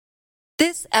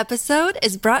This episode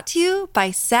is brought to you by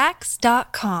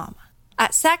Sax.com.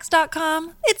 At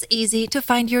Sax.com, it's easy to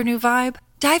find your new vibe.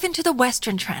 Dive into the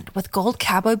Western trend with gold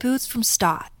cowboy boots from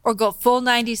Stott, or go full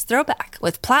 90s throwback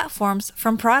with platforms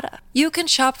from Prada. You can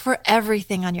shop for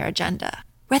everything on your agenda,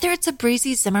 whether it's a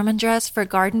breezy Zimmermann dress for a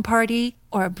garden party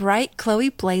or a bright Chloe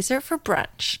blazer for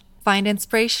brunch. Find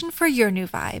inspiration for your new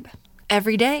vibe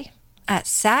every day at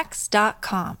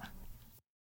Sax.com.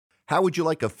 How would you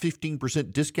like a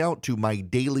 15% discount to my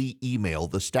daily email,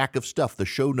 the stack of stuff, the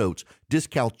show notes,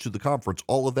 discounts to the conference,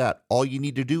 all of that? All you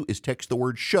need to do is text the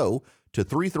word show to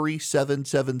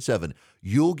 33777.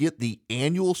 You'll get the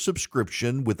annual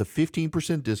subscription with a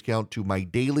 15% discount to my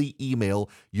daily email.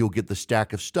 You'll get the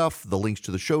stack of stuff, the links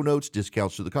to the show notes,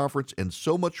 discounts to the conference, and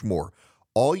so much more.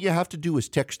 All you have to do is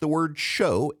text the word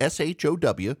show,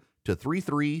 S-H-O-W, to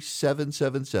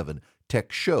 33777.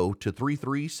 Text show to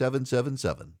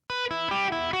 33777.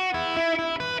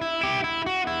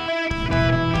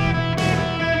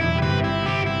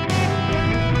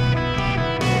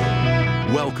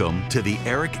 Welcome to the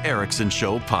Eric Erickson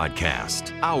Show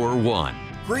podcast, Hour 1.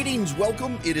 Greetings,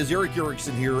 welcome. It is Eric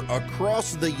Erickson here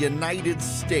across the United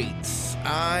States.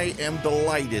 I am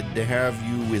delighted to have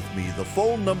you with me. The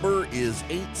phone number is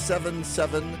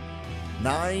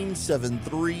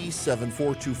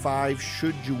 877-973-7425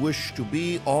 should you wish to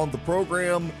be on the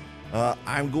program.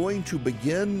 I'm going to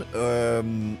begin, we're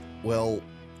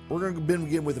going to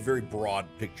begin with a very broad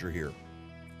picture here,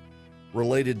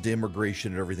 related to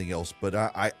immigration and everything else, but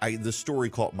the story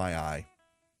caught my eye.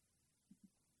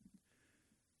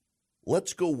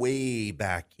 Let's go way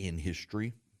back in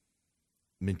history.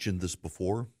 Mentioned this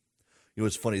before. You know,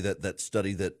 it's funny that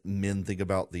study that men think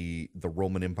about the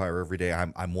Roman Empire every day.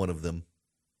 I'm one of them.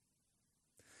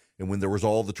 And when there was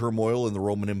all the turmoil in the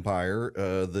Roman Empire,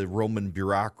 the Roman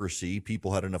bureaucracy,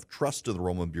 people had enough trust in the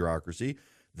Roman bureaucracy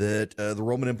that the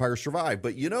Roman Empire survived.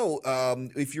 But, you know,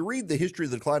 if you read the history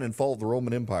of the decline and fall of the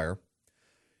Roman Empire,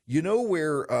 you know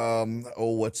where,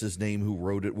 what's his name who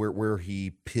wrote it, where he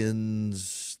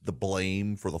pins the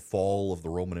blame for the fall of the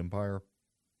Roman Empire?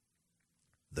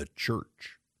 The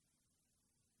church.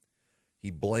 He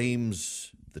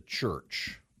blames the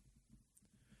church.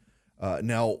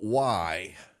 Now,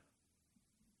 why?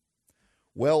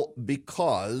 Well,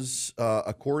 because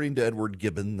according to Edward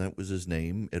Gibbon, that was his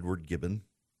name, Edward Gibbon,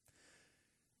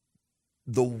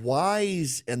 the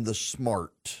wise and the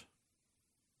smart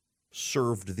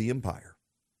served the empire.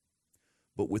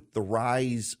 But with the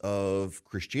rise of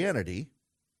Christianity,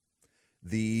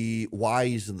 the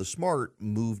wise and the smart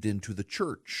moved into the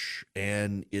church.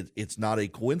 And it's not a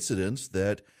coincidence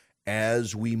that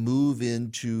as we move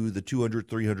into the 200s,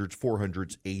 300s,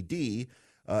 400s AD,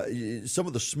 some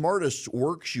of the smartest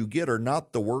works you get are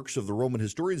not the works of the Roman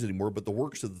historians anymore, but the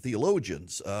works of the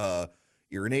theologians.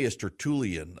 Irenaeus,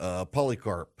 Tertullian,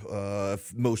 Polycarp,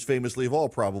 most famously of all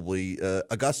probably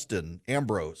Augustine,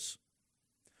 Ambrose.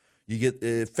 You get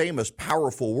famous,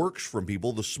 powerful works from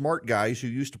people, the smart guys who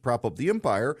used to prop up the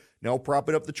empire, now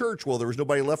propping up the church. Well, there was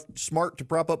nobody left smart to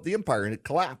prop up the empire, and it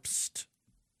collapsed.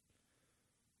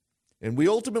 And we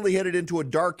ultimately headed into a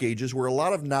dark ages where a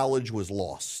lot of knowledge was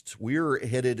lost. We're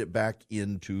headed back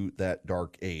into that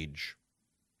dark age.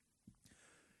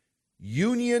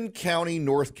 Union County,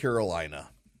 North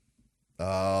Carolina.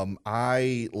 I'm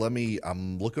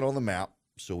looking on the map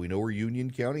so we know where Union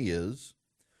County is.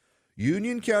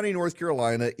 Union County, North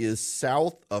Carolina is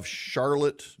south of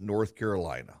Charlotte, North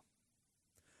Carolina.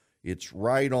 It's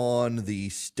right on the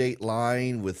state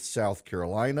line with South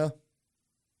Carolina.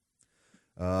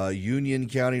 Union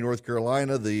County, North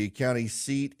Carolina, the county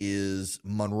seat is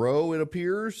Monroe, it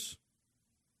appears.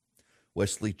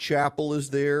 Wesley Chapel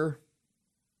is there.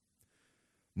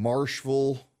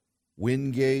 Marshville,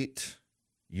 Wingate,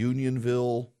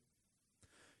 Unionville,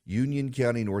 Union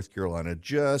County, North Carolina.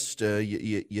 Just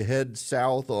you head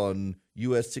south on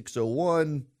US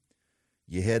 601,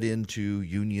 you head into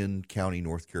Union County,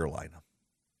 North Carolina.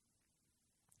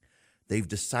 They've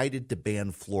decided to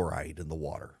ban fluoride in the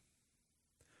water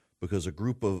because a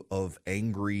group of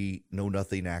angry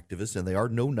know-nothing activists, and they are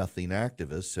know-nothing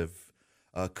activists, have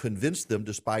convinced them,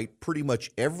 despite pretty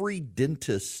much every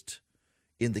dentist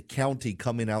in the county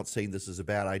coming out saying this is a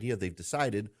bad idea, they've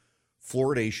decided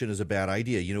fluoridation is a bad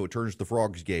idea. You know, it turns the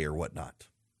frogs gay or whatnot.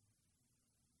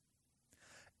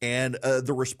 And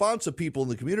the response of people in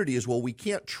the community is, well, we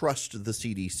can't trust the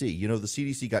CDC. You know, the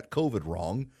CDC got COVID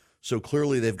wrong, so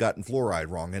clearly they've gotten fluoride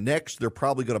wrong. And next, they're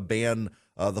probably going to ban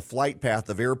the flight path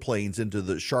of airplanes into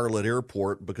the Charlotte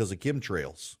airport because of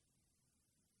chemtrails.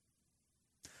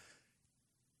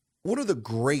 One of the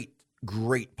great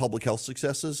great public health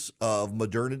successes of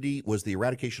modernity was the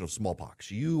eradication of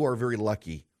smallpox. You are very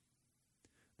lucky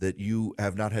that you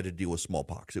have not had to deal with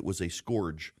smallpox. It was a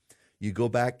scourge. You go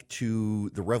back to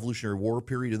the Revolutionary War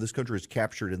period in this country. It's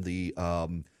captured in the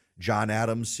John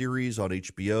Adams series on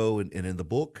HBO and in the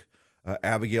book.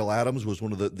 Abigail Adams was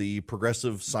one of the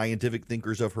progressive scientific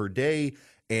thinkers of her day,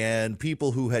 and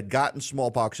people who had gotten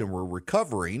smallpox and were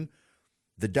recovering,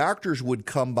 the doctors would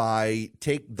come by,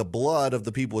 take the blood of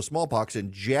the people with smallpox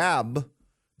and jab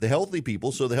the healthy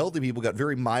people. So the healthy people got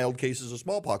very mild cases of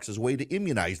smallpox as a way to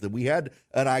immunize them. We had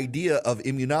an idea of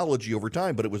immunology over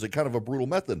time, but it was a kind of a brutal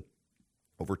method.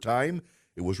 Over time,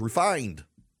 it was refined.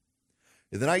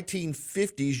 In the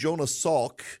 1950s, Jonas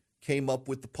Salk came up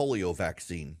with the polio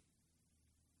vaccine.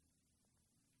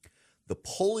 The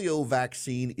polio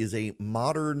vaccine is a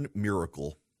modern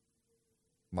miracle.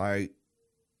 My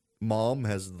mom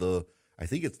has I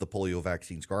think it's the polio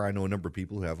vaccine scar. I know a number of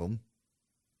people who have them.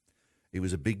 It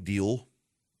was a big deal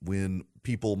when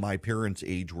people my parents'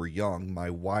 age were young. My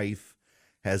wife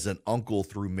has an uncle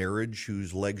through marriage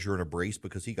whose legs are in a brace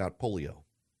because he got polio.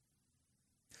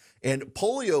 And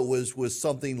polio was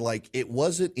something like, it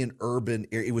was in urban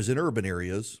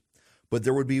areas, but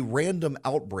there would be random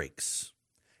outbreaks,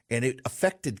 and it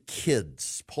affected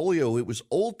kids. Polio, it was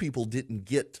old people didn't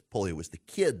get polio. It was the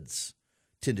kids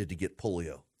tended to get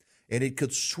polio. And it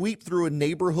could sweep through a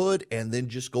neighborhood and then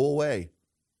just go away.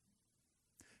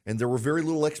 And there were very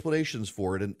little explanations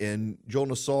for it. And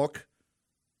Jonas Salk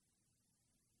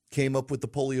came up with the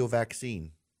polio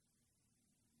vaccine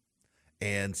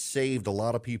and saved a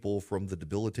lot of people from the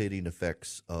debilitating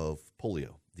effects of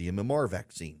polio, the MMR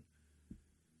vaccine.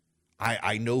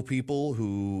 I know people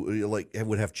who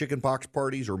would have chickenpox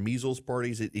parties or measles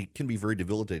parties. It can be very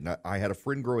debilitating. I had a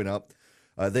friend growing up.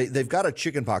 They've got a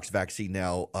chickenpox vaccine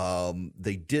now.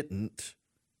 They didn't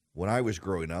when I was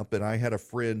growing up, and I had a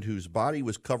friend whose body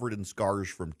was covered in scars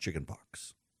from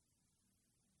chickenpox.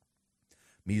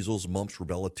 Measles, mumps,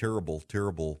 rubella,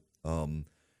 terrible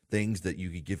things that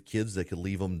you could give kids that could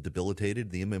leave them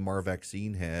debilitated. The MMR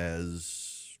vaccine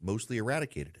has mostly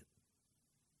eradicated it.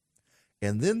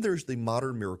 And then there's the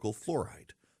modern miracle,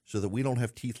 fluoride, so that we don't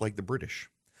have teeth like the British.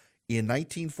 In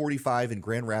 1945 in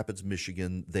Grand Rapids,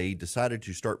 Michigan, they decided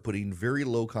to start putting very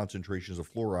low concentrations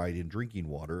of fluoride in drinking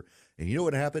water. And you know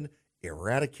what happened?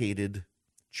 Eradicated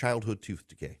childhood tooth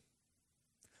decay.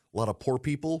 A lot of poor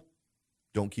people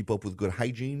don't keep up with good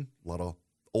hygiene. A lot of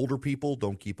older people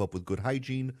don't keep up with good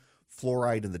hygiene.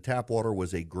 Fluoride in the tap water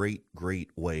was a great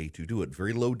way to do it.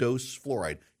 Very low dose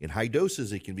fluoride. In high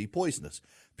doses, it can be poisonous.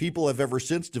 People have ever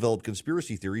since developed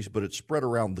conspiracy theories, but it's spread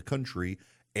around the country.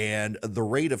 And the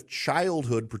rate of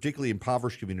childhood, particularly in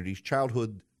impoverished communities,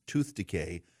 childhood tooth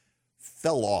decay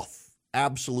fell off,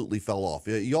 absolutely fell off.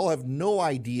 Y'all have no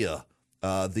idea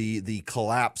the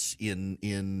collapse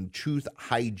in tooth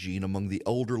hygiene among the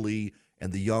elderly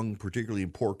and the young, particularly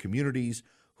in poor communities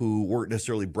who weren't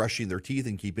necessarily brushing their teeth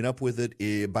and keeping up with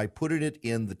it. By putting it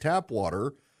in the tap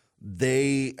water,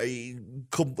 they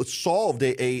solved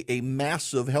a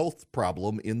massive health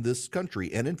problem in this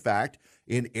country. And in fact,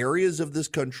 in areas of this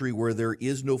country where there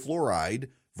is no fluoride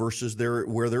versus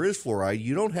where there is fluoride,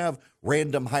 you don't have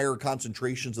random higher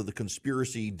concentrations of the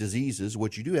conspiracy diseases.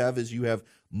 What you do have is you have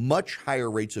much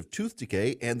higher rates of tooth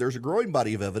decay, and there's a growing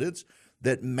body of evidence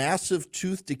that massive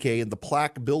tooth decay and the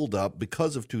plaque buildup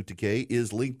because of tooth decay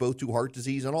is linked both to heart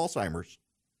disease and Alzheimer's.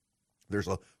 There's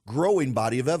a growing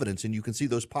body of evidence, and you can see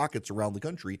those pockets around the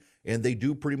country, and they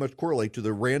do pretty much correlate to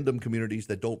the random communities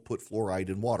that don't put fluoride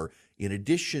in water, in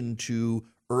addition to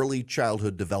early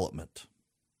childhood development.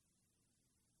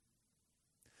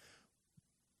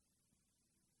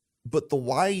 But the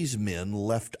wise men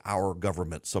left our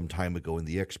government some time ago, and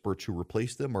the experts who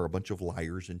replaced them are a bunch of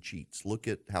liars and cheats. Look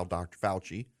at how Dr.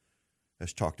 Fauci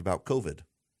has talked about COVID.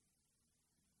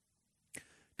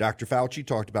 Dr. Fauci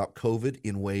talked about COVID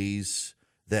in ways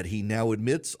that he now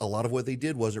admits a lot of what they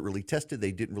did wasn't really tested.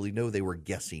 They didn't really know. They were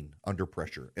guessing under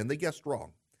pressure, and they guessed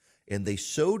wrong. And they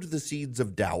sowed the seeds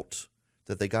of doubt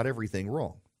that they got everything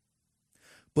wrong.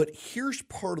 But here's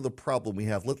part of the problem we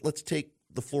have. Let's take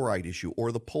the fluoride issue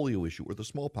or the polio issue or the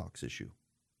smallpox issue.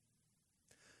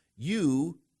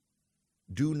 You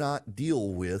do not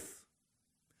deal with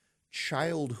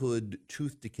childhood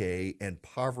tooth decay and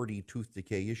poverty tooth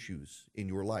decay issues in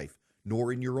your life,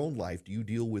 nor in your own life do you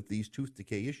deal with these tooth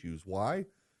decay issues. Why?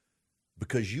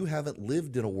 Because you haven't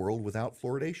lived in a world without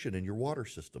fluoridation in your water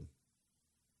system.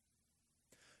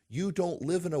 You don't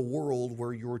live in a world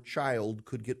where your child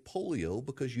could get polio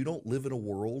because you don't live in a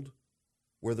world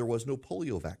where there was no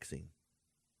polio vaccine.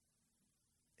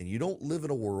 And you don't live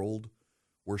in a world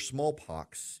where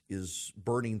smallpox is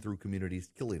burning through communities,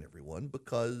 killing everyone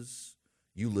because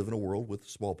you live in a world with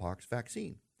smallpox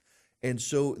vaccine. And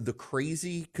so the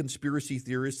crazy conspiracy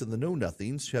theorists and the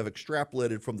know-nothings have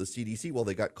extrapolated from the CDC, well,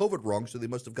 they got COVID wrong, so they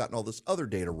must have gotten all this other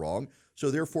data wrong.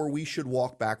 So therefore, we should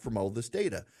walk back from all of this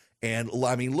data. And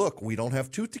I mean, look, we don't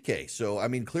have tooth decay. So, I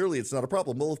mean, clearly it's not a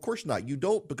problem. Well, of course not. You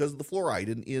don't because of the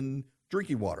fluoride in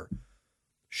drinking water.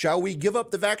 Shall we give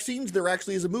up the vaccines? There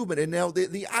actually is a movement. And now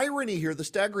the irony here, the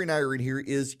staggering irony here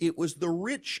is it was the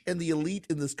rich and the elite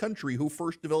in this country who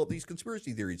first developed these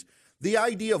conspiracy theories. The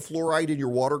idea of fluoride in your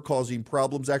water causing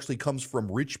problems actually comes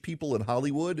from rich people in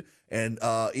Hollywood and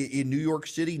in New York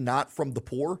City, not from the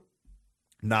poor,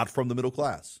 not from the middle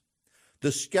class.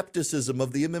 The skepticism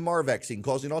of the MMR vaccine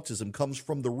causing autism comes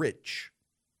from the rich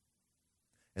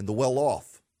and the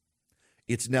well-off.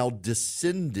 It's now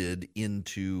descended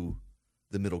into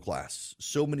the middle class.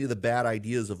 So many of the bad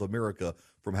ideas of America,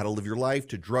 from how to live your life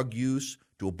to drug use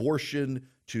to abortion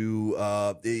to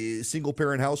a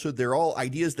single-parent household, they're all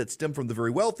ideas that stem from the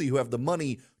very wealthy who have the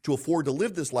money to afford to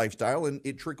live this lifestyle, and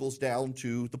it trickles down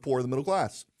to the poor and the middle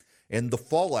class. And the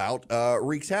fallout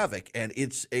wreaks havoc, and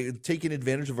it's taking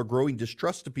advantage of a growing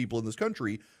distrust of people in this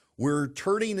country. We're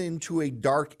turning into a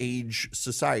dark age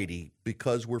society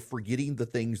because we're forgetting the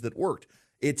things that worked.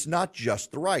 It's not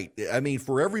just the right. I mean,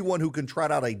 for everyone who can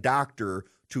trot out a doctor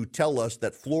to tell us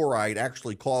that fluoride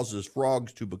actually causes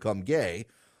frogs to become gay,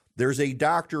 there's a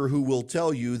doctor who will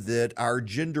tell you that our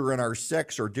gender and our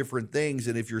sex are different things,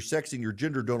 and if your sex and your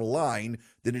gender don't align,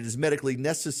 then it is medically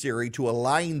necessary to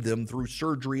align them through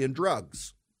surgery and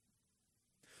drugs.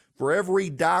 For every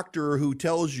doctor who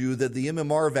tells you that the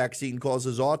MMR vaccine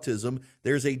causes autism,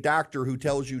 there's a doctor who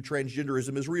tells you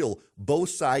transgenderism is real. Both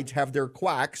sides have their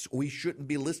quacks. We shouldn't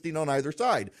be listening on either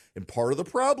side. And part of the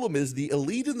problem is the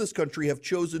elite in this country have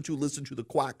chosen to listen to the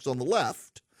quacks on the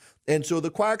left. And so the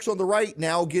quacks on the right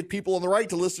now get people on the right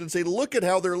to listen and say, look at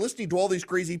how they're listening to all these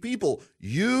crazy people.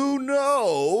 You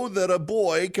know that a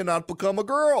boy cannot become a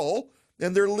girl.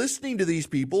 And they're listening to these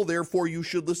people. Therefore, you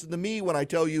should listen to me when I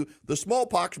tell you the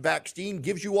smallpox vaccine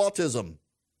gives you autism.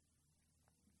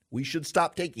 We should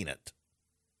stop taking it.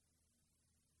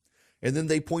 And then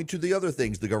they point to the other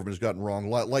things the government has gotten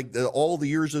wrong, like all the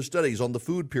years of studies on the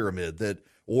food pyramid that,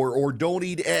 or don't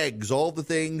eat eggs, all the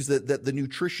things that the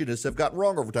nutritionists have gotten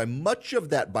wrong over time. Much of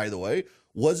that, by the way,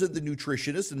 wasn't the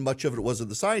nutritionists and much of it wasn't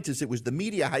the scientists. It was the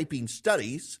media hyping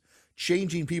studies,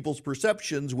 changing people's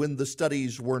perceptions when the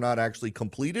studies were not actually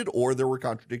completed or there were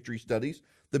contradictory studies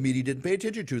the media didn't pay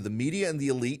attention to. The media and the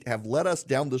elite have led us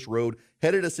down this road,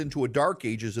 headed us into a dark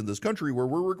ages in this country where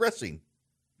we're regressing.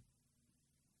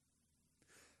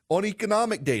 On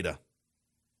economic data,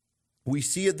 we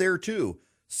see it there too.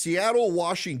 Seattle,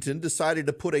 Washington decided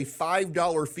to put a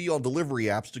 $5 fee on delivery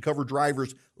apps to cover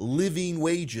drivers' living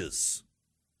wages.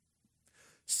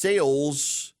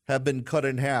 Sales have been cut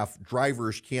in half.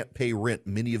 Drivers can't pay rent.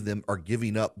 Many of them are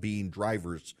giving up being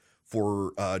drivers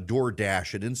for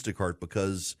DoorDash and Instacart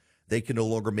because they can no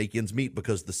longer make ends meet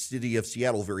because the city of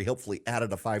Seattle very helpfully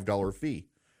added a $5 fee.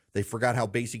 They forgot how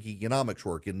basic economics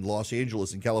work. In Los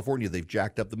Angeles and California, they've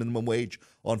jacked up the minimum wage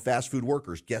on fast food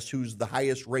workers. Guess who's the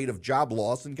highest rate of job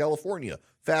loss in California?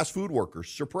 Fast food workers.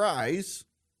 Surprise.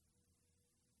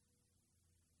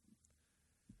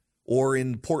 Or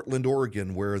in Portland,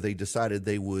 Oregon, where they decided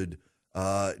they would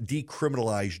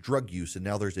decriminalize drug use, and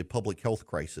now there's a public health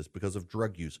crisis because of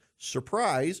drug use.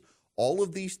 Surprise. All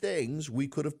of these things we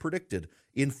could have predicted.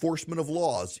 Enforcement of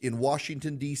laws. In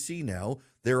Washington, D.C. now,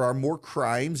 there are more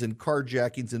crimes and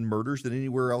carjackings and murders than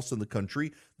anywhere else in the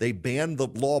country. They ban the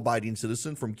law-abiding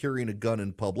citizen from carrying a gun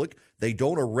in public. They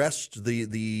don't arrest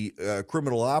the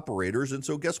criminal operators. And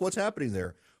so guess what's happening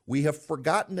there? We have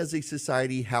forgotten as a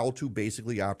society how to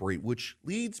basically operate, which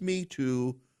leads me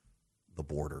to the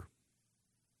border.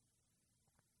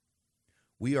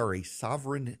 We are a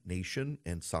sovereign nation,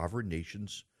 and sovereign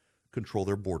nations control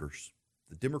their borders.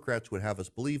 The Democrats would have us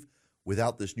believe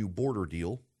without this new border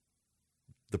deal,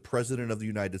 the President of the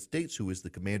United States, who is the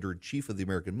commander-in-chief of the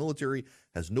American military,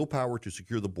 has no power to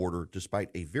secure the border, despite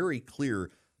a very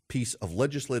clear piece of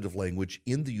legislative language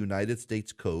in the United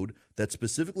States Code that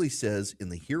specifically says in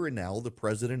the here and now, the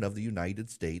President of the United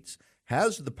States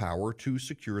has the power to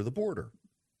secure the border.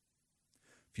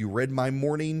 If you read my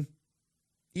morning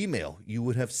email, you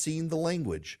would have seen the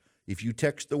language. If you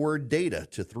text the word data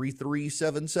to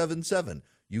 33777,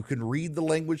 you can read the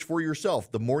language for yourself.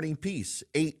 The morning piece,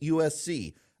 8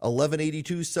 USC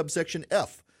 1182 subsection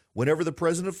F. Whenever the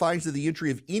president finds that the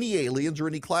entry of any aliens or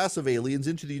any class of aliens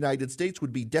into the United States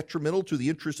would be detrimental to the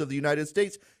interests of the United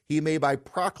States, he may by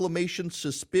proclamation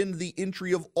suspend the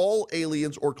entry of all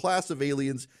aliens or class of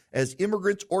aliens as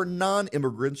immigrants or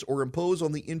non-immigrants, or impose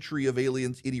on the entry of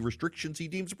aliens any restrictions he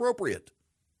deems appropriate.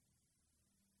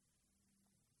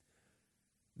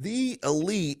 The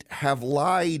elite have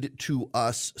lied to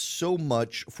us so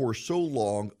much for so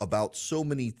long about so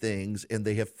many things, and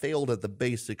they have failed at the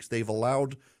basics. They've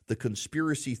allowed the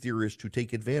conspiracy theorists to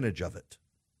take advantage of it.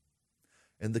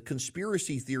 And the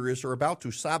conspiracy theorists are about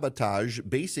to sabotage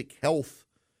basic health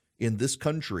in this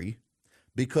country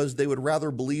because they would rather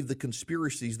believe the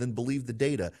conspiracies than believe the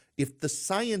data. If the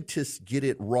scientists get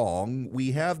it wrong,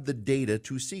 we have the data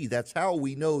to see. That's how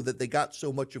we know that they got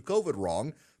so much of COVID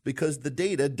wrong, because the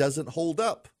data doesn't hold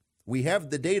up. We have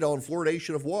the data on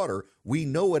fluoridation of water. We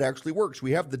know it actually works.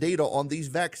 We have the data on these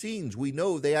vaccines. We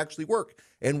know they actually work.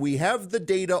 And we have the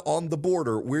data on the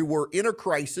border. We were in a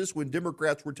crisis when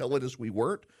Democrats were telling us we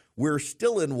weren't. We're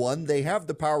still in one. They have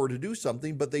the power to do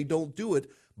something, but they don't do it.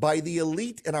 By the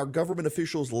elite and our government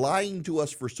officials lying to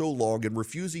us for so long and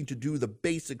refusing to do the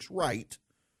basics right,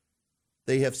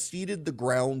 they have ceded the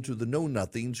ground to the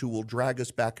know-nothings who will drag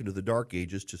us back into the dark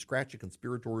ages to scratch a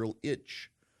conspiratorial itch.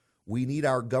 We need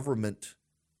our government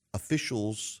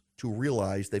officials to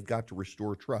realize they've got to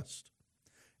restore trust.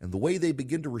 And the way they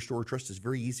begin to restore trust is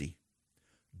very easy.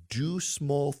 Do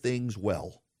small things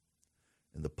well,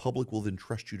 and the public will then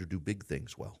trust you to do big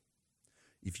things well.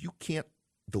 If you can't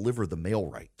deliver the mail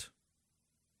right,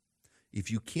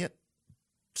 if you can't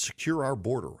secure our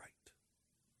border right,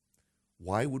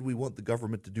 why would we want the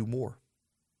government to do more?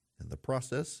 In the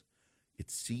process, it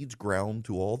cedes ground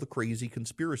to all the crazy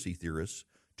conspiracy theorists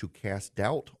to cast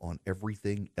doubt on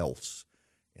everything else.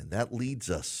 And that leads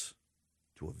us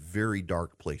to a very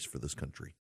dark place for this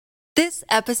country. This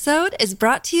episode is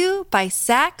brought to you by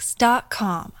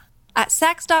Saks.com. At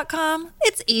Saks.com,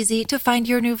 it's easy to find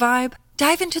your new vibe.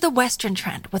 Dive into the Western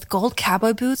trend with gold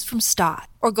cowboy boots from Stott,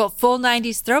 or go full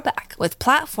 90s throwback with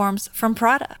platforms from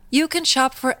Prada. You can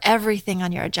shop for everything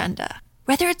on your agenda,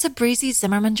 whether it's a breezy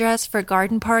Zimmermann dress for a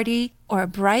garden party or a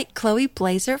bright Chloe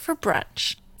blazer for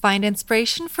brunch. Find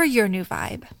inspiration for your new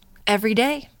vibe every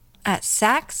day at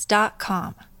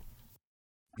Saks.com.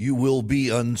 You will be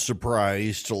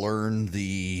unsurprised to learn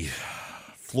the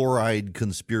fluoride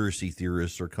conspiracy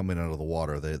theorists are coming out of the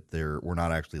water. That we're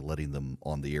not actually letting them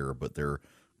on the air, but they're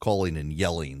calling and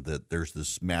yelling that there's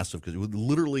this massive, because we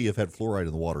literally have had fluoride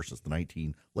in the water since the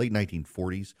late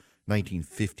 1940s,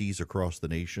 1950s across the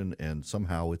nation, and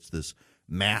somehow it's this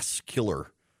mass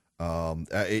killer.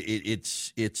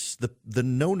 It's the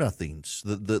know-nothings.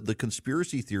 The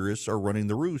conspiracy theorists are running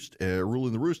the roost,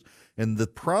 ruling the roost, and the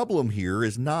problem here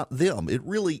is not them. It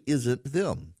really isn't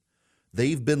them.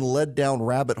 They've been led down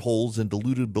rabbit holes and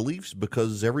deluded beliefs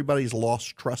because everybody's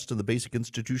lost trust in the basic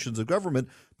institutions of government,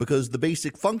 because the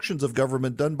basic functions of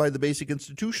government done by the basic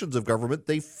institutions of government,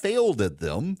 they failed at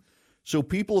them. So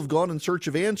people have gone in search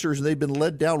of answers, and they've been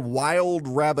led down wild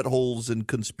rabbit holes and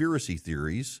conspiracy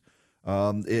theories.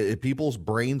 People's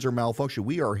brains are malfunctioning.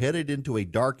 We are headed into a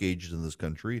dark age in this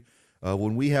country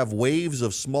when we have waves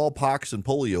of smallpox and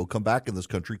polio come back in this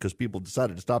country because people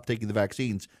decided to stop taking the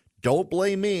vaccines. Don't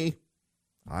blame me.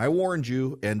 I warned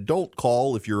you, and don't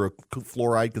call if you're a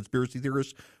fluoride conspiracy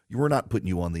theorist. We're not putting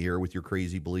you on the air with your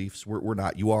crazy beliefs. We're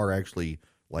not. You are actually,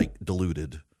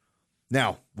 deluded.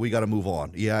 Now, we got to move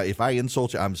on. Yeah, if I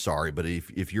insult you, I'm sorry, but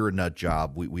if you're a nut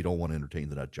job, we don't want to entertain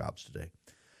the nut jobs today.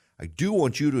 I do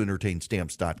want you to entertain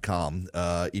Stamps.com.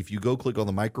 If you go click on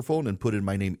the microphone and put in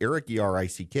my name, Eric,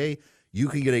 E-R-I-C-K, you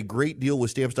can get a great deal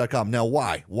with Stamps.com. Now,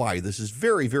 why? This is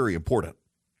very, very important.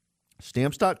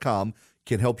 Stamps.com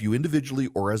can help you individually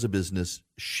or as a business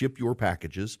ship your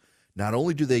packages. Not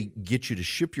only do they get you to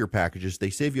ship your packages, they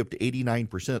save you up to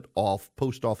 89% off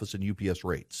post office and UPS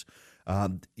rates.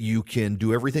 You can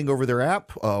do everything over their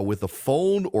app with a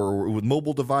phone or with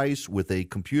mobile device, with a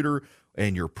computer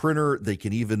and your printer. They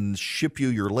can even ship you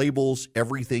your labels,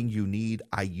 everything you need.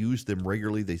 I use them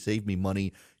regularly. They save me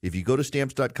money. If you go to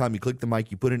Stamps.com, you click the mic,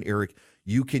 you put in Eric,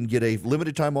 you can get a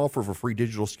limited time offer of a free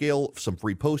digital scale, some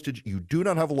free postage. You do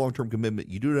not have a long-term commitment.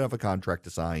 You do not have a contract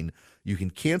to sign. You can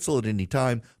cancel at any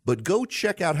time, but go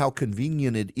check out how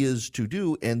convenient it is to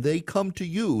do, and they come to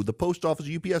you, the post office,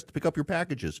 UPS, to pick up your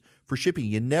packages for shipping.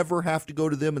 You never have to go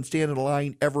to them and stand in a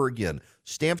line ever again.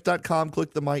 Stamps.com,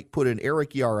 click the mic, put in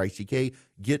Eric, E-R-I-C-K.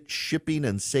 Get shipping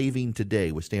and saving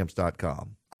today with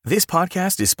Stamps.com. This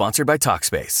podcast is sponsored by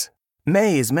Talkspace.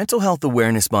 May is Mental Health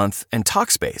Awareness Month, and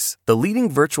Talkspace, the leading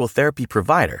virtual therapy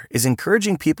provider, is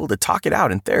encouraging people to talk it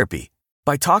out in therapy.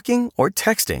 By talking or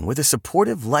texting with a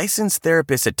supportive licensed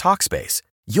therapist at Talkspace,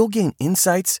 you'll gain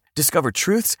insights, discover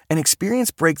truths, and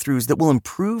experience breakthroughs that will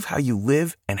improve how you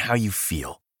live and how you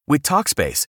feel. With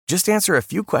Talkspace, just answer a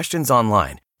few questions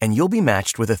online, and you'll be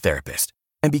matched with a therapist.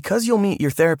 And because you'll meet your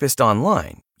therapist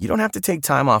online, you don't have to take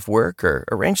time off work or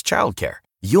arrange childcare.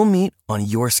 You'll meet on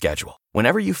your schedule,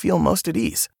 whenever you feel most at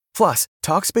ease. Plus,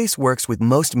 Talkspace works with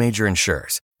most major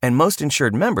insurers, and most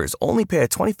insured members only pay a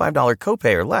 $25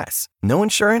 copay or less. No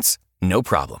insurance? No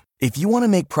problem. If you want to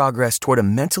make progress toward a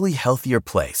mentally healthier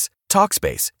place,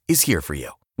 Talkspace is here for you.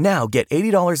 Now get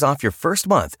 $80 off your first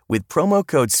month with promo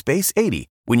code SPACE80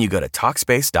 when you go to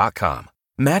Talkspace.com.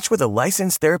 Match with a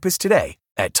licensed therapist today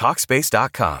at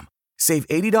Talkspace.com. Save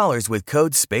 $80 with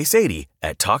code SPACE80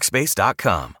 at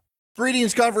Talkspace.com.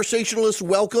 Greetings, conversationalists.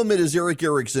 Welcome. It is Eric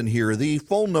Erickson here. The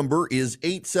phone number is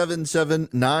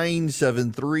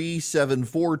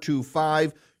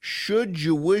 877-973-7425. Should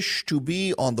you wish to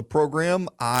be on the program,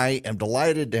 I am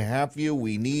delighted to have you.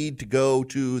 We need to go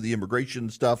to the immigration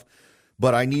stuff,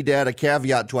 but I need to add a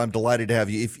caveat to I'm delighted to have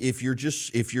you. If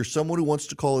you're someone who wants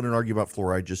to call in and argue about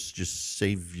fluoride, just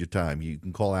save your time. You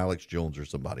can call Alex Jones or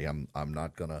somebody. I'm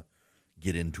not gonna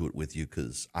get into it with you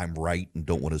because I'm right and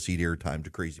don't want to cede airtime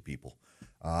to crazy people.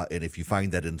 And if you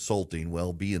find that insulting,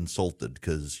 well, be insulted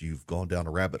because you've gone down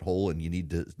a rabbit hole and you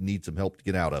need some help to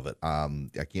get out of it.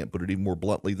 I can't put it even more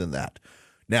bluntly than that.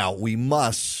 Now, we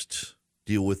must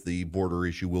deal with the border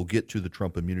issue. We'll get to the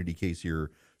Trump immunity case here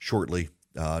shortly.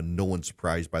 No one's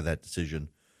surprised by that decision.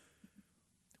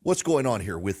 What's going on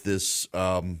here with this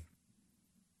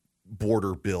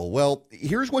border bill? Well,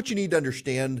 here's what you need to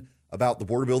understand about the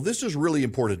border bill. This is really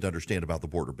important to understand about the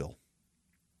border bill.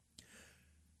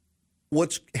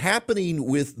 What's happening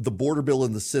with the border bill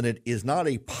in the Senate is not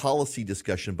a policy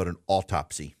discussion, but an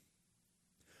autopsy.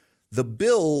 The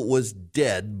bill was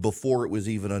dead before it was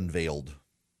even unveiled.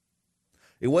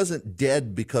 It wasn't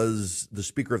dead because the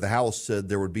Speaker of the House said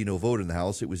there would be no vote in the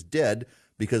House. It was dead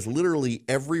because literally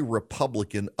every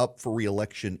Republican up for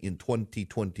re-election in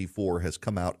 2024 has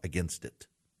come out against it.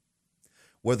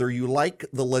 Whether you like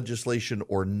the legislation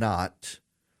or not,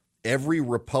 every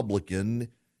Republican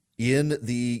in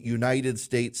the United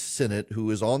States Senate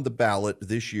who is on the ballot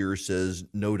this year says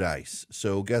no dice.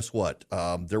 So guess what?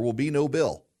 There will be no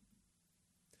bill.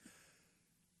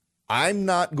 I'm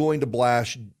not going to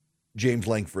blast James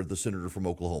Lankford, the senator from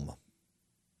Oklahoma.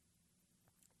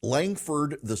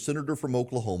 Lankford, the senator from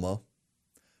Oklahoma,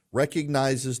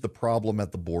 recognizes the problem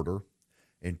at the border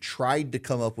and tried to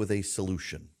come up with a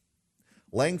solution.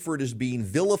 Lankford is being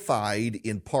vilified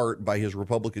in part by his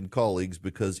Republican colleagues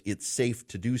because it's safe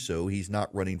to do so. He's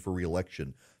not running for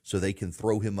re-election, so they can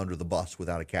throw him under the bus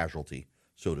without a casualty,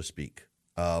 so to speak.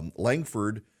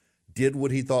 Lankford did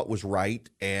what he thought was right,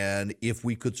 and if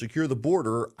we could secure the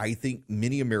border, I think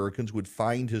many Americans would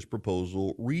find his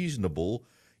proposal reasonable,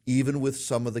 even with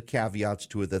some of the caveats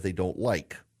to it that they don't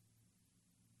like.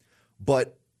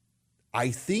 But I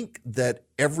think that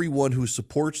everyone who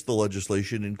supports the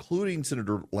legislation, including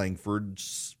Senator Lankford,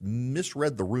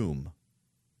 misread the room.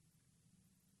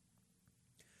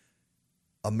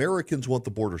 Americans want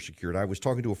the border secured. I was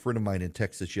talking to a friend of mine in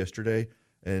Texas yesterday,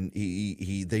 and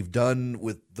they've done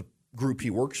with the group he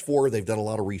works for, they've done a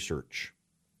lot of research.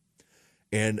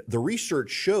 And the research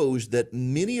shows that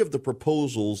many of the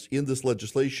proposals in this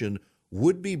legislation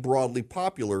would be broadly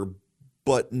popular,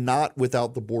 but not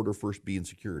without the border first being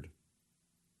secured.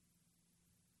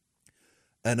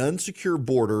 An unsecure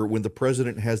border, when the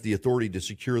president has the authority to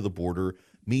secure the border,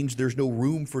 means there's no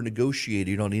room for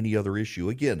negotiating on any other issue.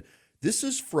 Again, this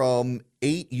is from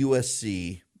 8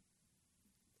 U.S.C.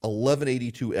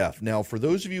 1182F. Now, for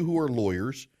those of you who are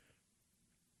lawyers,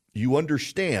 you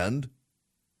understand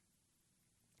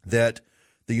that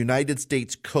the United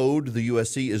States Code, the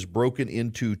USC, is broken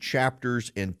into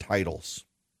chapters and titles.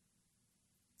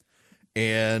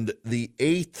 And the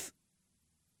 8th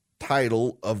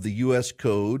title of the U.S.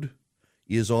 Code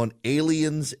is on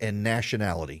aliens and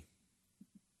nationality.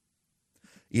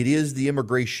 It is the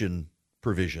immigration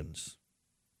provisions.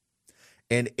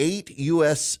 And 8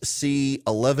 U.S.C.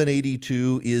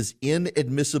 1182 is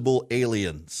inadmissible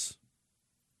aliens,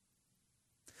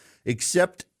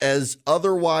 except as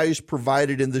otherwise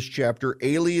provided in this chapter.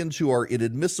 Aliens who are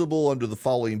inadmissible under the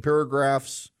following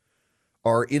paragraphs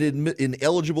are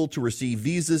ineligible to receive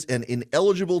visas and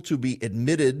ineligible to be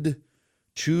admitted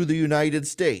to the United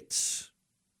States.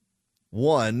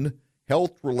 1,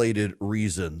 health-related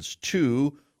reasons.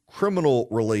 2,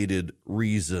 criminal-related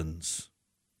reasons.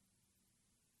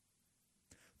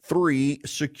 3,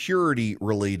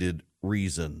 security-related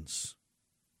reasons.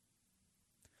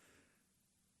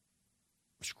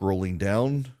 Scrolling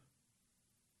down,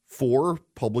 for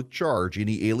public charge.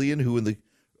 Any alien who, in the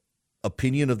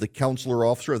opinion of the consular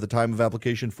officer at the time of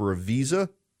application for a visa,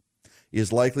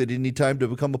 is likely at any time to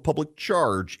become a public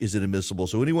charge is inadmissible.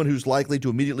 So anyone who's likely to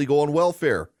immediately go on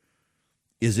welfare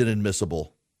is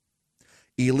inadmissible.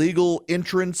 Illegal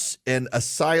entrants and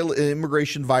asylum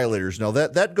immigration violators. Now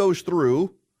that goes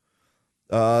through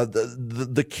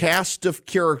the cast of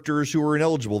characters who are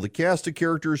ineligible, the cast of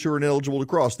characters who are ineligible to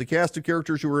cross, the cast of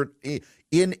characters who are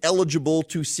ineligible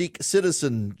to seek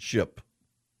citizenship.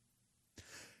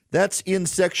 That's in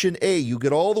Section A. You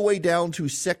get all the way down to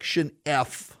Section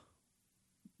F.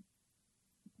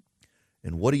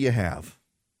 And what do you have?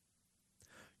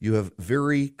 You have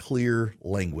very clear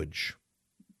language.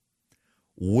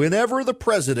 Whenever the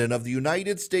President of the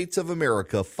United States of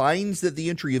America finds that the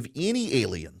entry of any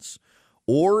aliens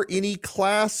or any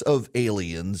class of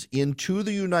aliens into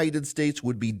the United States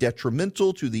would be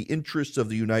detrimental to the interests of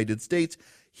the United States,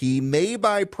 he may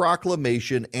by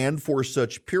proclamation and for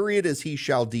such period as he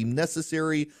shall deem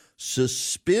necessary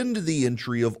suspend the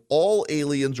entry of all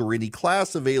aliens or any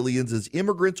class of aliens as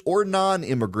immigrants or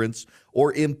non-immigrants,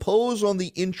 or impose on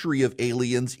the entry of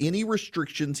aliens any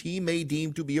restrictions he may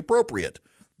deem to be appropriate.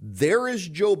 There is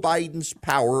Joe Biden's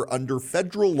power under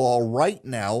federal law right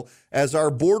now as our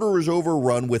border is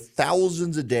overrun with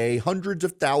thousands a day, hundreds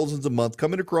of thousands a month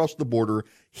coming across the border.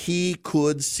 He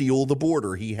could seal the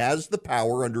border. He has the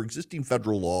power under existing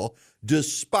federal law,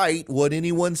 despite what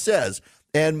anyone says.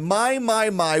 And my,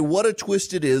 what a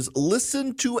twist it is.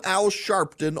 Listen to Al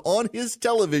Sharpton on his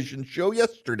television show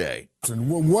yesterday.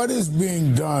 What is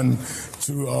being done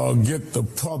to get the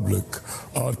public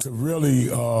to really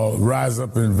rise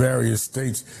up in various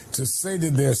states to say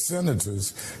to their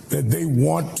senators that they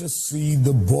want to see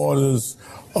the borders,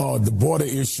 the border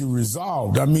issue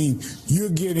resolved? I mean, you're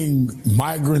getting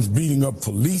migrants beating up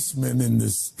policemen in the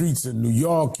streets in New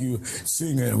York. You're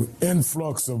seeing an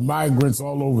influx of migrants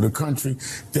all over the country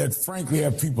that frankly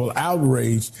have people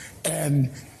outraged.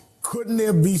 And couldn't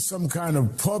there be some kind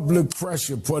of public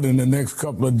pressure put in the next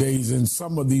couple of days in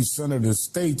some of these senator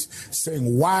states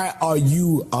saying, why are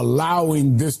you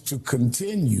allowing this to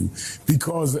continue?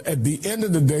 Because at the end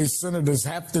of the day, senators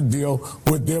have to deal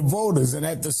with their voters. And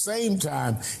at the same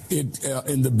time,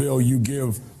 in the bill, you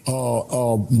give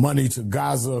money to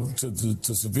Gaza,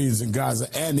 to civilians in Gaza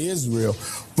and Israel.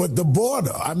 But the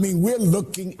border, I mean, we're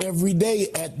looking every day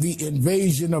at the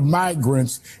invasion of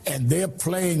migrants, and they're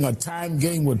playing a time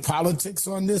game with politics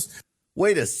on this.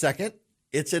 Wait a second.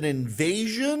 It's an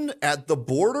invasion at the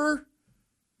border?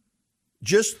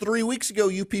 Just 3 weeks ago,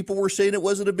 you people were saying it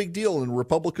wasn't a big deal, and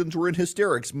Republicans were in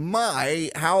hysterics. My,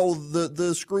 how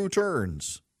the screw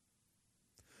turns.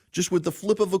 Just with the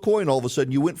flip of a coin, all of a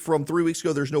sudden, you went from 3 weeks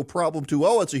ago, there's no problem, to,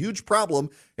 oh, it's a huge problem,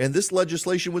 and this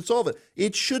legislation would solve it.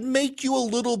 It should make you a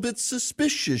little bit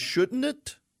suspicious, shouldn't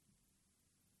it?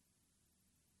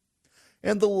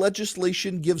 And the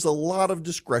legislation gives a lot of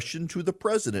discretion to the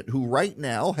president, who right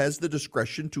now has the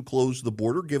discretion to close the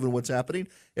border, given what's happening,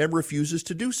 and refuses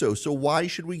to do so. So why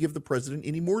should we give the president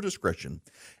any more discretion?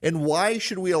 And why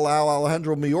should we allow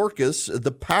Alejandro Mayorkas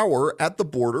the power at the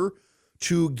border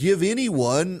to give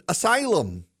anyone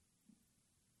asylum?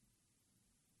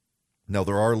 Now,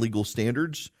 there are legal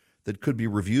standards that could be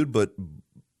reviewed, but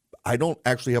I don't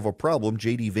actually have a problem.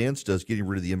 J.D. Vance does, getting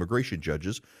rid of the immigration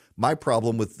judges. My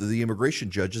problem with the immigration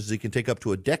judges is it can take up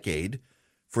to a decade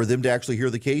for them to actually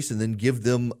hear the case and then give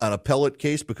them an appellate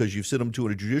case because you've sent them to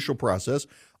a judicial process.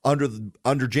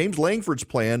 Under James Langford's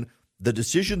plan, the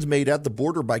decisions made at the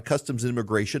border by Customs and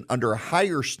Immigration under a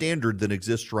higher standard than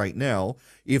exists right now.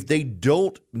 If they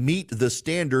don't meet the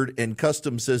standard and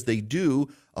Customs says they do,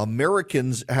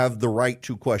 Americans have the right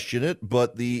to question it,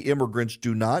 but the immigrants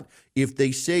do not. If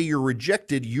they say you're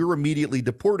rejected, you're immediately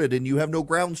deported and you have no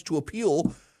grounds to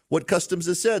appeal what Customs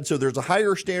has said. So there's a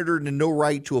higher standard and no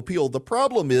right to appeal. The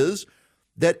problem is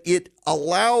that it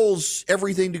allows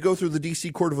everything to go through the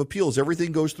D.C. Court of Appeals.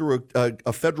 Everything goes through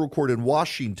a federal court in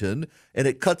Washington, and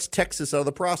it cuts Texas out of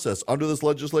the process. Under this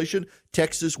legislation,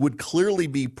 Texas would clearly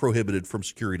be prohibited from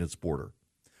securing its border.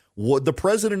 The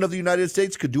president of the United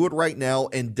States could do it right now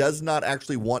and does not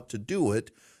actually want to do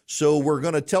it. So we're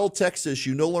going to tell Texas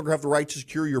you no longer have the right to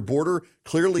secure your border,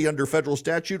 clearly under federal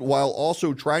statute, while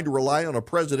also trying to rely on a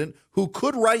president who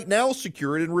could right now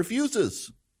secure it and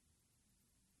refuses.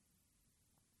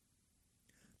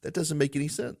 That doesn't make any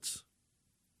sense.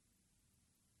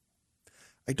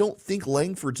 I don't think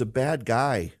Langford's a bad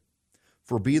guy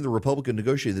for being the Republican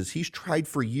negotiator. He's tried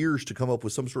for years to come up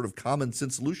with some sort of common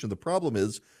sense solution. The problem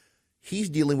is he's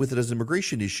dealing with it as an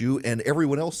immigration issue, and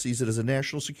everyone else sees it as a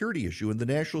national security issue. And the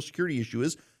national security issue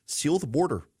is seal the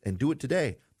border and do it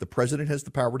today. The president has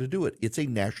the power to do it. It's a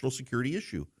national security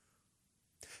issue.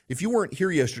 If you weren't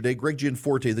here yesterday, Greg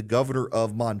Gianforte, the governor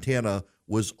of Montana,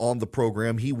 was on the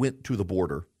program. He went to the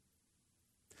border.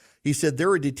 He said there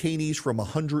are detainees from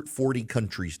 140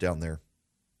 countries down there.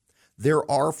 There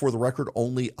are, for the record,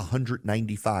 only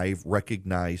 195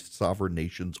 recognized sovereign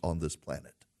nations on this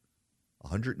planet.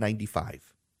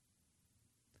 195.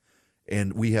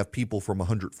 And we have people from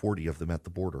 140 of them at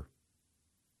the border.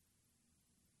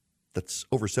 That's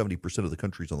over 70% of the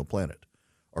countries on the planet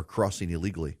are crossing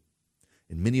illegally.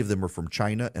 And many of them are from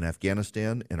China and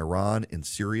Afghanistan and Iran and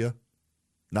Syria,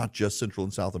 not just Central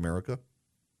and South America.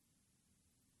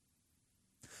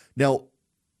 Now,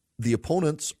 the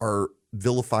opponents are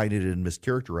vilifying it and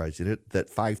mischaracterizing it, that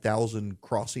 5,000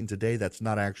 crossing today, that's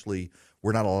not actually,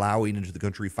 we're not allowing into the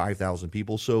country 5,000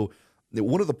 people. So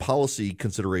one of the policy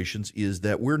considerations is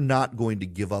that we're not going to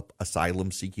give up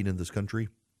asylum seeking in this country.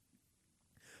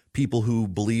 People who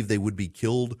believe they would be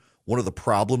killed. One of the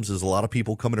problems is a lot of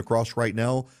people coming across right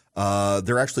now,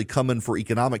 they're actually coming for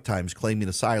economic times, claiming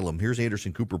asylum. Here's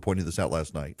Anderson Cooper pointing this out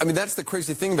last night. I mean, that's the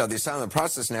crazy thing about the asylum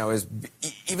process now is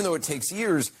even though it takes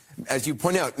years, as you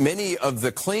point out, many of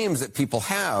the claims that people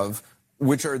have,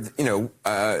 which are,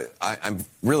 I'm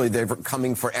really, they're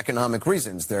coming for economic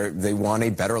reasons. They want a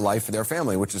better life for their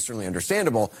family, which is certainly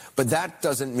understandable. But that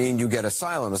doesn't mean you get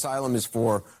asylum. Asylum is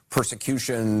for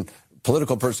persecution,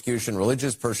 political persecution,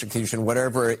 religious persecution,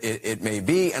 whatever it may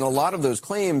be. And a lot of those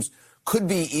claims could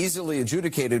be easily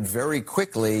adjudicated very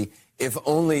quickly if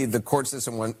only the court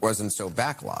system wasn't so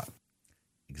backlogged.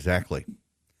 Exactly.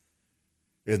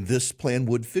 And this plan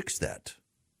would fix that.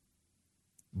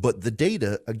 But the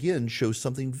data, again, shows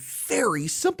something very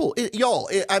simple.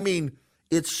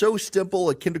 It's so simple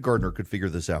a kindergartner could figure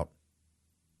this out.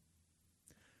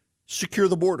 Secure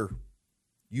the border.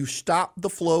 You stop the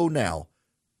flow now.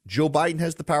 Joe Biden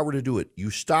has the power to do it. You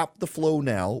stop the flow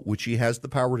now, which he has the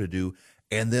power to do,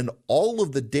 and then all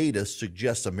of the data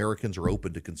suggests Americans are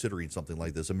open to considering something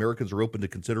like this. Americans are open to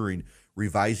considering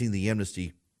revising the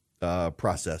amnesty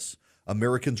process.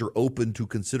 Americans are open to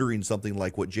considering something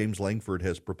like what James Langford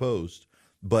has proposed,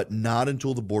 but not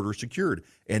until the border is secured.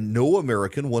 And no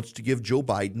American wants to give Joe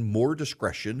Biden more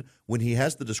discretion when he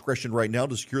has the discretion right now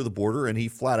to secure the border, and he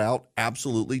flat out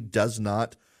absolutely does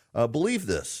not believe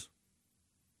this.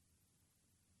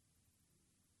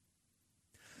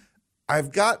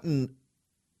 I've gotten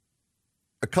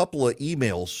a couple of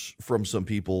emails from some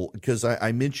people because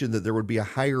I mentioned that there would be a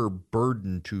higher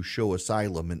burden to show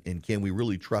asylum, and can we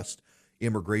really trust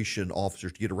immigration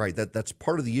officers to get it right? That's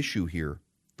part of the issue here,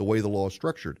 the way the law is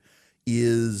structured,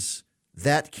 is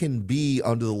that can be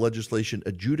under the legislation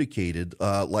adjudicated,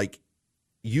 like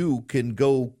you can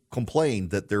go complain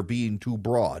that they're being too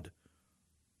broad.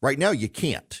 Right now you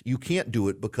can't. You can't do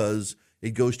it because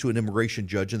it goes to an immigration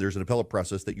judge and there's an appellate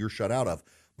process that you're shut out of.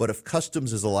 But if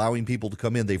Customs is allowing people to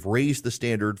come in, they've raised the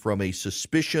standard from a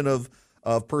suspicion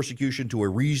of persecution to a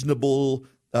reasonable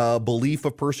belief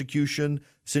of persecution.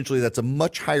 Essentially, that's a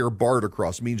much higher bar to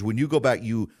cross. It means when you go back,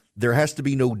 there has to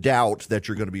be no doubt that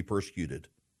you're going to be persecuted.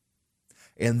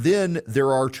 And then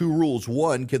there are two rules.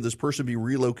 One, can this person be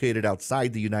relocated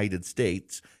outside the United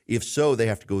States? If so, they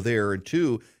have to go there. And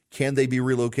two, can they be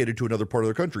relocated to another part of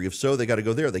the country? If so, they got to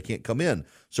go there. They can't come in.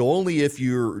 So only if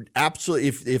you're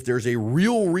if there's a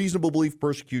real reasonable belief of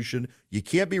persecution, you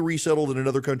can't be resettled in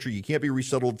another country, you can't be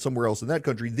resettled somewhere else in that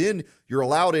country, then you're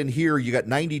allowed in here. You got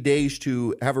 90 days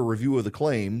to have a review of the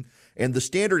claim. And the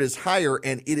standard is higher,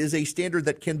 and it is a standard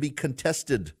that can be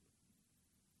contested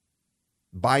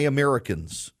by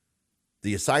Americans.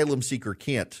 The asylum seeker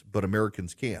can't, but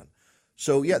Americans can.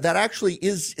 So, yeah, that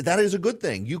is a good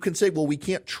thing. You can say, well, we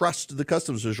can't trust the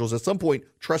customs officials. At some point,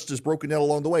 trust is broken down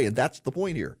along the way. And that's the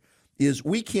point here, is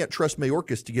we can't trust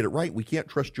Mayorkas to get it right. We can't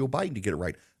trust Joe Biden to get it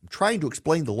right. I'm trying to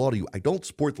explain the law to you. I don't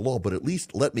support the law, but at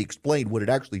least let me explain what it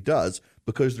actually does,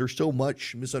 because there's so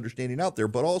much misunderstanding out there.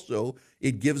 But also,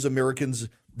 it gives Americans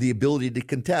the ability to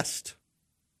contest.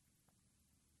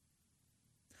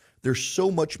 There's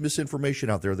so much misinformation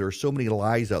out there. There are so many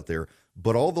lies out there.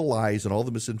 But all the lies and all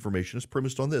the misinformation is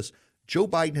premised on this. Joe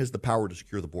Biden has the power to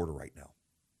secure the border right now.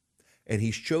 And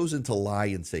he's chosen to lie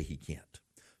and say he can't.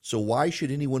 So why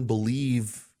should anyone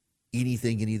believe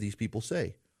anything any of these people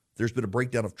say? There's been a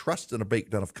breakdown of trust and a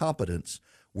breakdown of competence.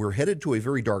 We're headed to a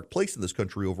very dark place in this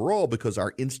country overall because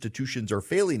our institutions are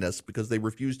failing us because they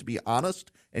refuse to be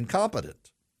honest and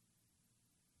competent.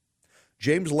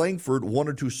 James Langford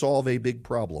wanted to solve a big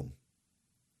problem.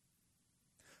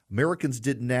 Americans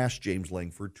didn't ask James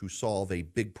Langford to solve a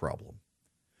big problem.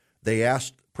 They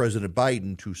asked President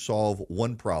Biden to solve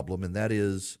one problem, and that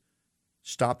is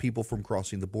stop people from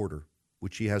crossing the border,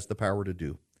 which he has the power to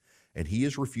do. and he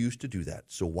has refused to do that.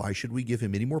 So why should we give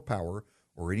him any more power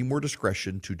or any more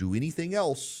discretion to do anything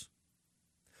else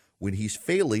when he's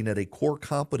failing at a core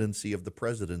competency of the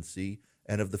presidency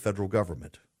and of the federal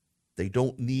government? They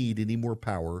don't need any more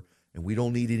power, and we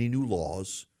don't need any new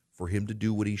laws for him to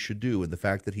do what he should do. And the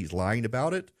fact that he's lying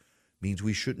about it means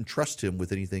we shouldn't trust him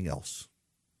with anything else.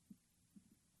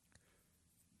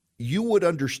 You would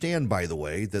understand, by the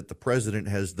way, that the president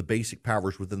has the basic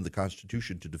powers within the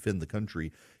Constitution to defend the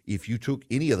country. If you took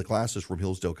any of the classes from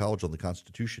Hillsdale College on the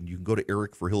Constitution, you can go to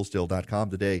ericforhillsdale.com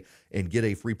today and get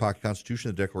a free pocket Constitution,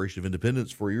 the Declaration of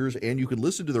Independence for yours, and you can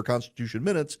listen to their Constitution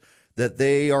minutes that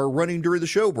they are running during the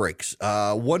show breaks.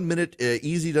 1 minute,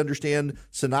 easy to understand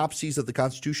synopses of the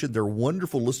Constitution. They're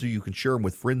wonderful listeners. You can share them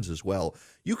with friends as well.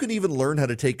 You can even learn how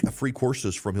to take free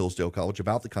courses from Hillsdale College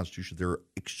about the Constitution. They're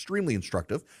extremely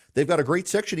instructive. They've got a great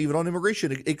section even on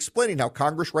immigration, explaining how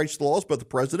Congress writes the laws, but the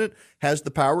president has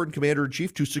the power and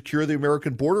commander-in-chief to secure the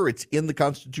American border. It's in the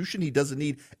Constitution. He doesn't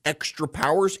need extra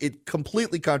powers. It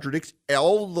completely contradicts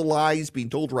all the lies being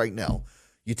told right now.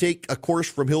 You take a course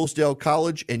from Hillsdale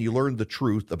College and you learn the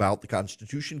truth about the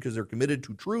Constitution because they're committed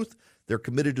to truth. They're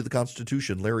committed to the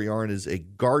Constitution. Larry Arnn is a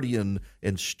guardian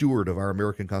and steward of our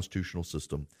American constitutional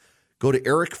system. Go to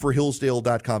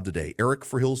ericforhillsdale.com today.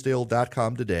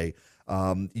 ericforhillsdale.com today.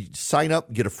 Sign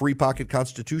up, get a free pocket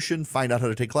Constitution, find out how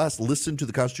to take class, listen to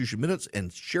the Constitution minutes,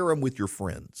 and share them with your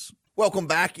friends. Welcome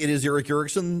back. It is Erick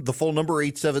Erickson. The phone number,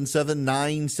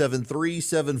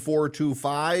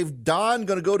 877-973-7425. Don,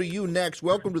 going to go to you next.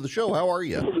 Welcome to the show. How are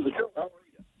you?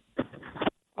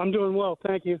 I'm doing well,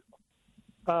 thank you.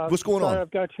 What's going on?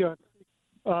 I've got you.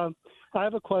 I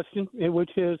have a question,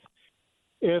 which is,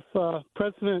 if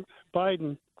President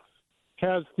Biden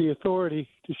has the authority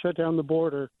to shut down the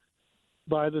border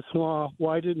by this law,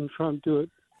 why didn't Trump do it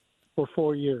for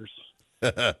 4 years?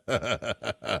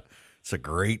 It's a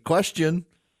great question.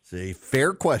 It's a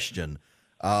fair question.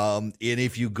 And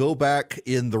if you go back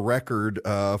in the record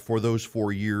for those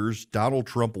 4 years, Donald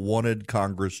Trump wanted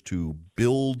Congress to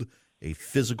build a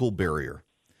physical barrier.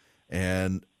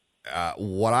 And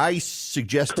what I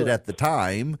suggested at the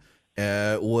time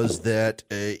was that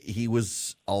he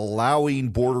was allowing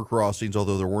border crossings,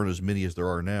 although there weren't as many as there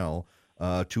are now,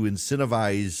 to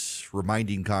incentivize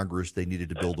reminding Congress they needed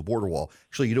to build a border wall.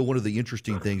 Actually, one of the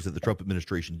interesting things that the Trump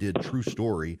administration did, true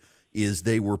story, is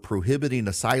they were prohibiting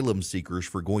asylum seekers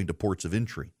for going to ports of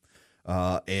entry.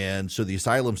 And so the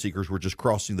asylum seekers were just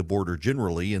crossing the border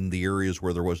generally in the areas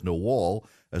where there was no wall,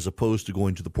 as opposed to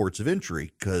going to the ports of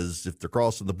entry. Because if they're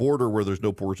crossing the border where there's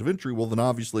no ports of entry, well, then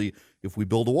obviously if we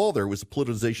build a wall there, it was a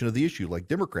politicization of the issue like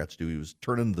Democrats do. He was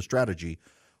turning the strategy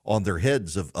on their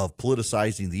heads of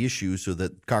politicizing the issue so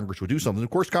that Congress would do something. Of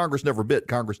course, Congress never bit.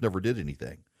 Congress never did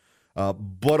anything.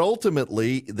 But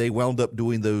ultimately, they wound up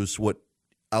doing those, what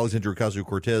Alexandria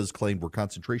Ocasio-Cortez claimed were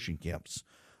concentration camps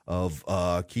of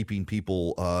keeping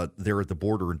people there at the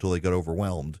border until they got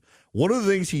overwhelmed. One of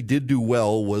the things he did do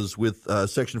well was with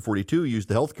Section 42, use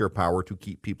the healthcare power to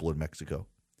keep people in Mexico.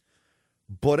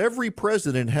 But every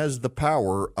president has the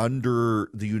power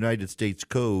under the United States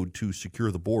Code to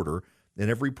secure the border, and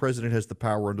every president has the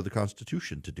power under the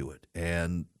Constitution to do it.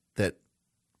 And that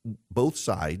both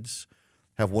sides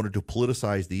have wanted to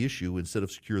politicize the issue instead of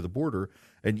secure the border.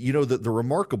 And, the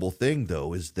remarkable thing,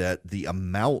 though, is that the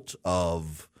amount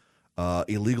of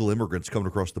illegal immigrants coming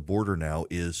across the border now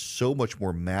is so much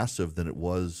more massive than it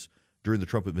was during the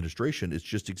Trump administration. It's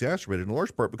just exacerbated in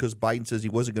large part because Biden says he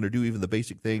wasn't going to do even the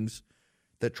basic things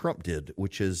that Trump did,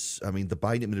 which is, the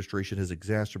Biden administration has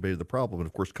exacerbated the problem. And,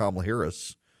 of course, Kamala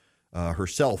Harris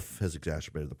herself has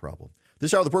exacerbated the problem.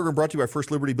 This hour of the program brought to you by First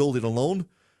Liberty Building and Loan.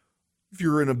 If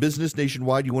you're in a business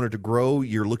nationwide, you want it to grow,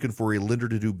 you're looking for a lender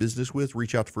to do business with,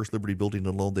 reach out to First Liberty Building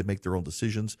and Loan. They make their own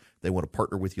decisions. They want to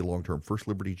partner with you long-term.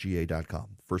 FirstLibertyGA.com.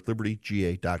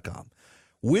 FirstLibertyGA.com.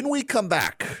 When we come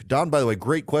back, Don, by the way,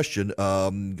 great question.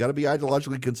 Got to be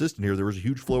ideologically consistent here. There was a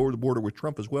huge flow over the border with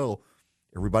Trump as well.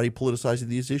 Everybody politicizing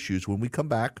these issues. When we come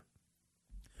back,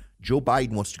 Joe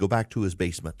Biden wants to go back to his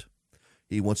basement.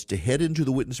 He wants to head into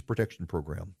the witness protection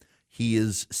program. He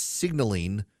is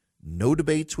signaling no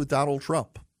debates with Donald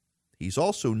Trump. He's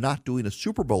also not doing a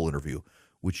Super Bowl interview,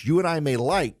 which you and I may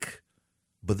like,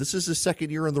 but this is his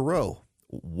second year in the row.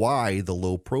 Why the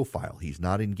low profile? He's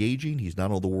not engaging. He's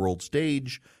not on the world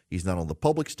stage. He's not on the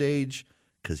public stage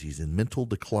because he's in mental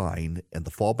decline, and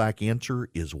the fallback answer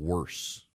is worse.